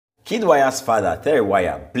Kiddwaya's father,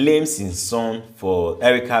 Tiwa, blames his son for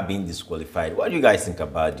Erica being disqualified. What do you guys think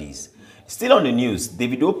about this? Still on the news,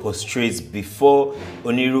 Davido prostrates before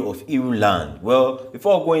Oniru of Iruland. Well,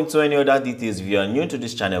 before going into any other details, if you are new to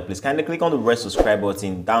this channel, please kindly click on the red subscribe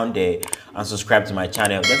button down there and subscribe to my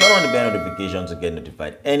channel. Then turn on the bell notification to get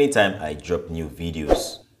notified anytime I drop new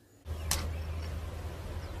videos.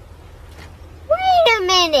 Wait a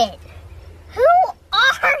minute! Who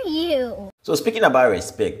are you? So speaking about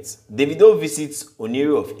respect, Davido visits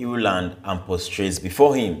Oniru of Iruland and prostrates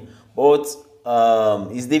before him. But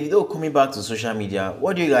is Davido coming back to social media?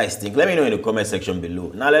 What do you guys think? Let me know in the comment section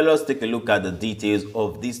below. Now let us take a look at the details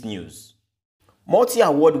of this news.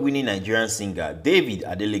 Multi-award winning Nigerian singer David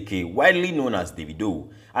Adeleke, widely known as Davido,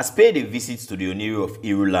 has paid a visit to the Oniru of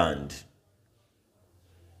Iruland.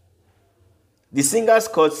 The singer's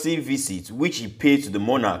courtesy visit, which he paid to the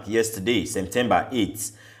monarch yesterday, September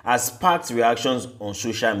 8th, has sparked reactions on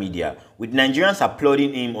social media, with Nigerians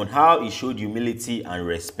applauding him on how he showed humility and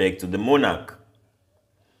respect to the monarch.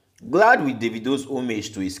 Glad with Davido's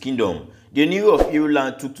homage to his kingdom, the Oniru of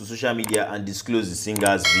Iruland took to social media and disclosed the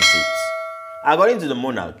singer's visit. According to the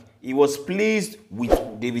monarch, he was pleased with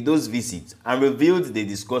Davido's visit and revealed they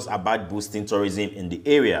discussed about boosting tourism in the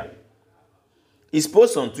area. His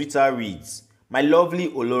post on Twitter reads, "My lovely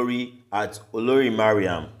Olori at Olori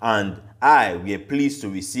Mariam and I were pleased to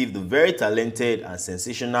receive the very talented and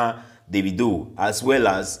sensational Davido as well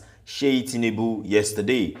as Sheyi Tinubu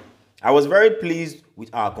yesterday. I was very pleased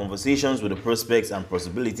with our conversations with the prospects and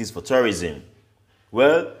possibilities for tourism."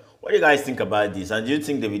 Well, what do you guys think about this? And do you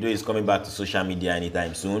think Davido is coming back to social media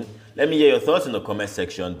anytime soon? Let me hear your thoughts in the comment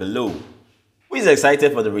section below. Who is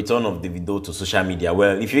excited for the return of Davido to social media?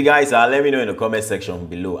 Well, if you guys are, let me know in the comment section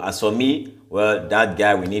below. As for me, well, that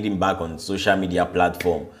guy, we need him back on the social media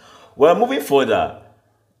platform. Well, moving further,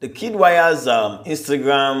 the Kiddwaya's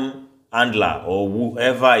Instagram handler or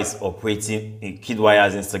whoever is operating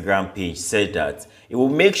Kiddwaya's Instagram page said that it will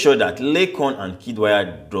make sure that Laycon and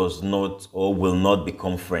Kiddwaya does not or will not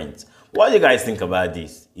become friends. What do you guys think about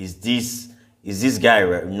this? Is this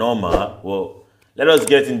guy normal? Well, let us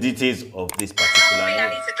get in details of this particular I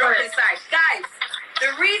need to drop inside. Guys,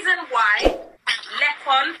 the reason why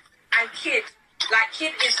Laycon and Kid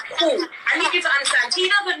is cool, I need you to understand, he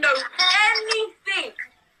doesn't know anything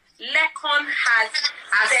Laycon has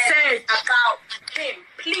said about him.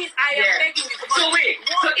 Please, I am begging you. So wait,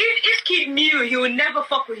 so if Kid knew, he would never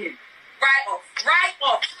fuck with him? Right off. Right,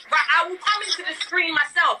 I will come into the screen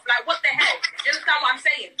myself. Like, what the hell? Do you understand what I'm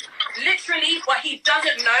saying? Literally, what he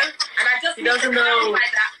doesn't know, and I just he doesn't know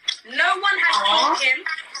that no one has told him.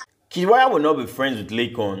 Kiddwaya will not be friends with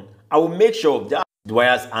Laycon. I will make sure of that,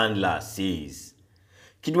 Kiddwaya's handler says.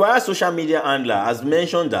 Kiddwaya's social media handler has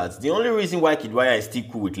mentioned that the only reason why Kiddwaya is still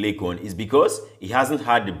cool with Laycon is because he hasn't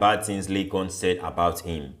heard the bad things Laycon said about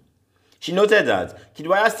him. She noted that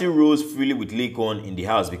Kiddwaya still rolls freely with Laycon in the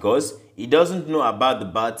house because he doesn't know about the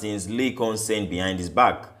bad things Laycon said behind his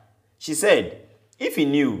back. She said, if he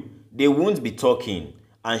knew, they won't be talking,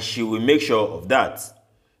 and she will make sure of that.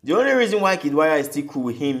 The only reason why Kiddwaya is still cool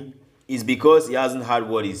with him is because he hasn't heard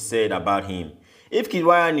what he said about him. If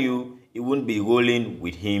Kiddwaya knew, he wouldn't be rolling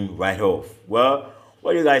with him right off. Well,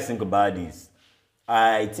 what do you guys think about this?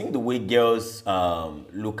 I think the way girls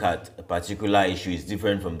look at a particular issue is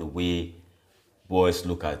different from the way boys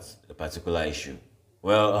look at a particular issue.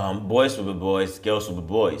 Well, boys will be boys, girls will be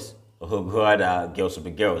boys. Or rather, girls will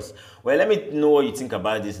be girls. Well, let me know what you think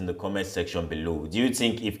about this in the comment section below. Do you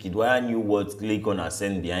think if Kiddwaya knew what Laycon has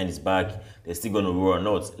said behind his back, they're still going to roll or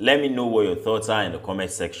not? Let me know what your thoughts are in the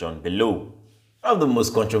comment section below. One of the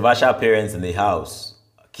most controversial parents in the house,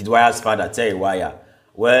 Kiddwaya's father, Tiwa.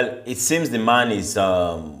 Well, it seems the man is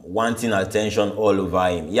wanting attention all over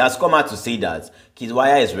him. He has come out to say that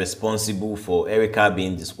Kiddwaya is responsible for Erica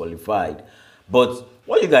being disqualified. But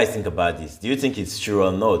what do you guys think about this? Do you think it's true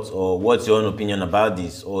or not? Or what's your own opinion about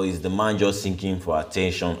this? Or is the man just seeking for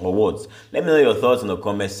attention or what? Let me know your thoughts in the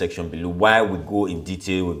comment section below while we go in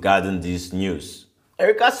detail regarding this news.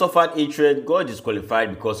 Erica suffered hatred, got disqualified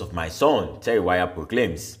because of my son, Tiwa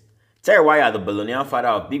proclaims. Tiwa, the Billionaire father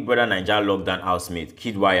of Big Brother Naija lockdown housemate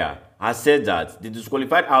Kiddwaya, has said that the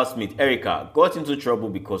disqualified housemate Erica got into trouble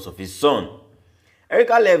because of his son.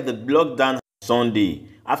 Erica left the lockdown Sunday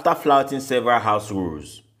after flouting several house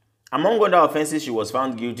rules. Among other offenses she was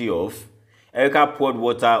found guilty of, Erica poured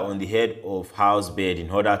water on the head of house bed in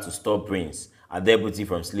order to stop Prince, a deputy,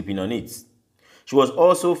 from sleeping on it. She was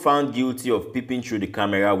also found guilty of peeping through the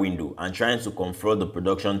camera window and trying to confront the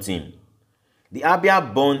production team. The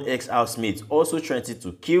Abia-born ex-housemate also threatened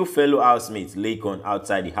to kill fellow housemate Laycon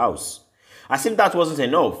outside the house. As if that wasn't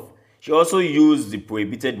enough, She also used the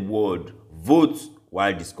prohibited word vote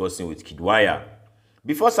while discussing with Kiddwaya.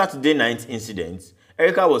 Before Saturday night's incident,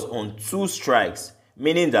 Erica was on 2 strikes,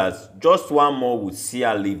 meaning that just one more would see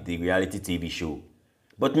her leave the reality TV show.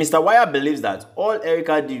 But Mr. Wire believes that all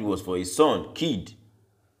Erica did was for his son, Kid.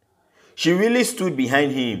 She really stood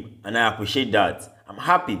behind him, and I appreciate that. I'm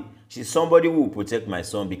happy she's somebody who will protect my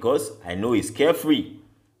son because I know he's carefree.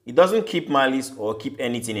 He doesn't keep malice or keep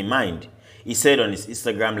anything in mind, he said on his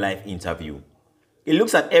Instagram live interview. He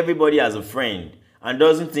looks at everybody as a friend and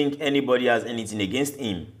doesn't think anybody has anything against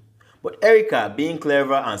him. But Erica, being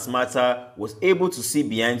clever and smarter, was able to see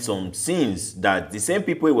behind some scenes that the same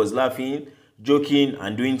people he was laughing, joking,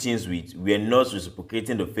 and doing things with were not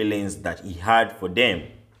reciprocating the feelings that he had for them.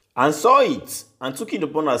 And saw it and took it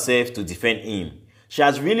upon herself to defend him. She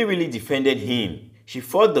has really defended him. She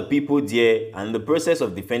fought the people there, and in the process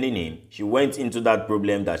of defending him, she went into that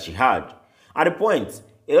problem that she had. At the point,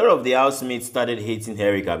 a lot of the housemates started hating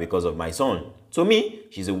Erica because of my son. To me,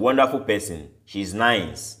 she's a wonderful person. She's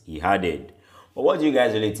nice, he added. But what do you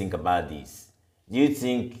guys really think about this? Do you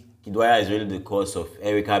think Kiddwaya is really the cause of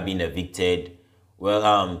Erica being evicted?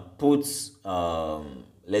 Well,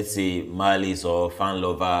 let's say malice or fan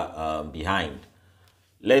lover behind.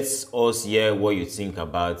 Let's us hear what you think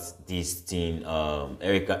about this thing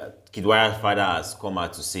Erica Kiddwaya's father has come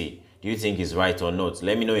out to say. Do you think it's right or not?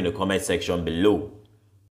 Let me know in the comment section below.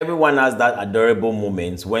 Everyone has that adorable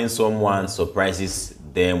moment when someone surprises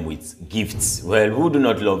them with gifts. Well, who do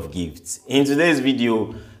not love gifts? In today's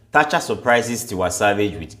video, Tacha surprises Tiwa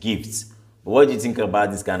Savage with gifts. But what do you think about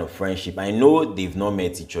this kind of friendship? I know they've not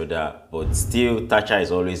met each other, but still Tacha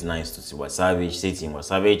is always nice to Tiwa Savage. Say Tiwa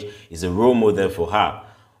Savage is a role model for her.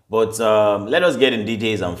 But let us get in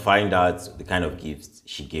details and find out the kind of gifts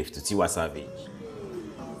she gave to Tiwa Savage.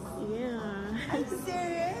 Yeah. Are you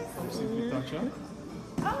serious? Absolutely, Tacha.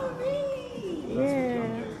 Oh, really?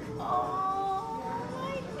 Yeah. Oh,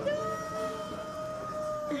 my God.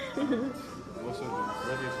 What's up,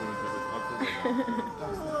 ready for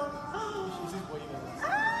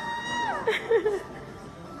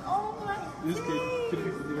Oh, my this kid, could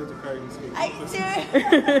you have to carry this kid? Are you serious?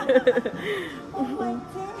 Oh, my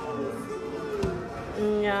God.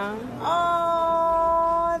 Yeah.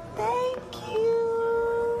 Oh, thank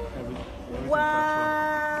you. Everything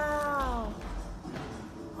Wow.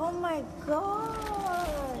 Oh, my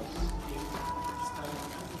gosh.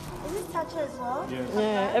 Is this Tacha as well? Yes.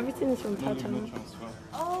 Yeah, everything is from No, Tacha. no transfer.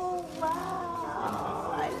 Oh,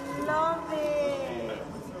 wow. I love it.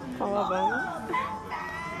 Power bank.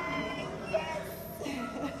 Yes.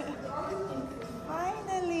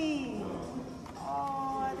 Finally.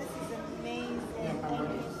 Oh, this is amazing. Thank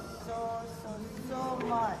you so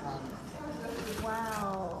much.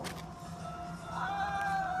 Wow.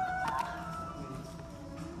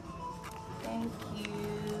 Thank you.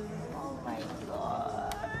 Oh my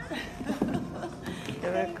God.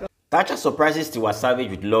 Tacha surprises Tiwa Savage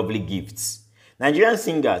with lovely gifts. Nigerian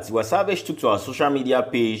singer Tiwa Savage took to her social media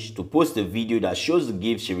page to post a video that shows the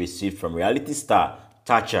gifts she received from reality star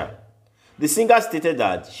Tacha. The singer stated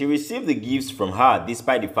that she received the gifts from her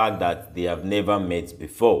despite the fact that they have never met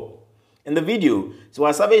before. In the video,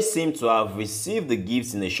 Tiwa Savage seemed to have received the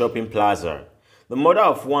gifts in a shopping plaza. The mother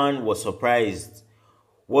of one was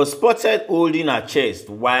spotted holding her chest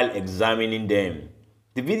while examining them.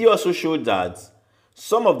 The video also showed that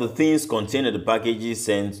some of the things contained in the packages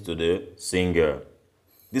sent to the singer.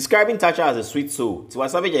 Describing Tacha as a sweet soul, Tiwa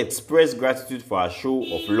Savage expressed gratitude for her show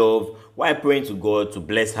of love while praying to God to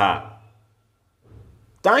bless her.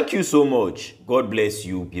 Thank you so much. God bless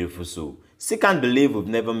you, beautiful soul. Still can't believe we've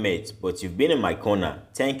never met, but you've been in my corner.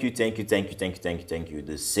 Thank you,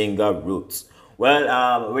 the singer wrote.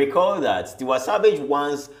 Well, recall that Tiwa Savage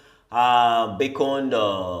once beckoned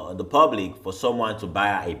the public for someone to buy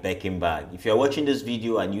her a Birkin bag. If you're watching this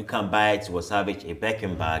video and you can buy Tiwa Savage a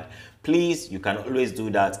Birkin bag, please, you can always do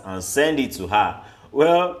that and send it to her.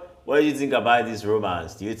 Well, what do you think about this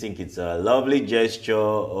romance? Do you think it's a lovely gesture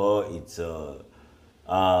or it's a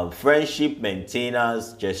friendship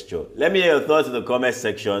maintenance gesture? Let me hear your thoughts in the comment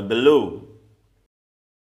section below.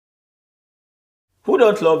 Who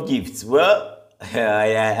don't love gifts? Well,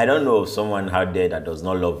 I don't know of someone out there that does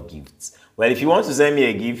not love gifts. Well, if you want to send me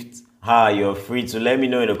a gift, you're free to let me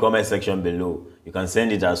know in the comment section below. You can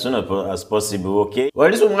send it as soon as possible, okay? Well,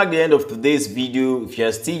 this will mark the end of today's video. If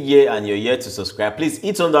you're still here and you're yet to subscribe, please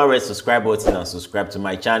hit on that red subscribe button and subscribe to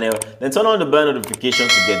my channel. Then turn on the bell notification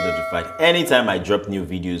to get notified anytime I drop new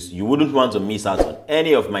videos. You wouldn't want to miss out on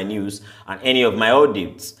any of my news and any of my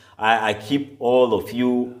updates. I keep all of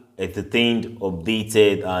you entertained,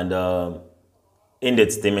 updated, and in the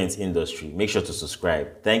entertainment industry, make sure to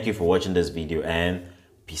subscribe. Thank you for watching this video and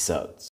peace out.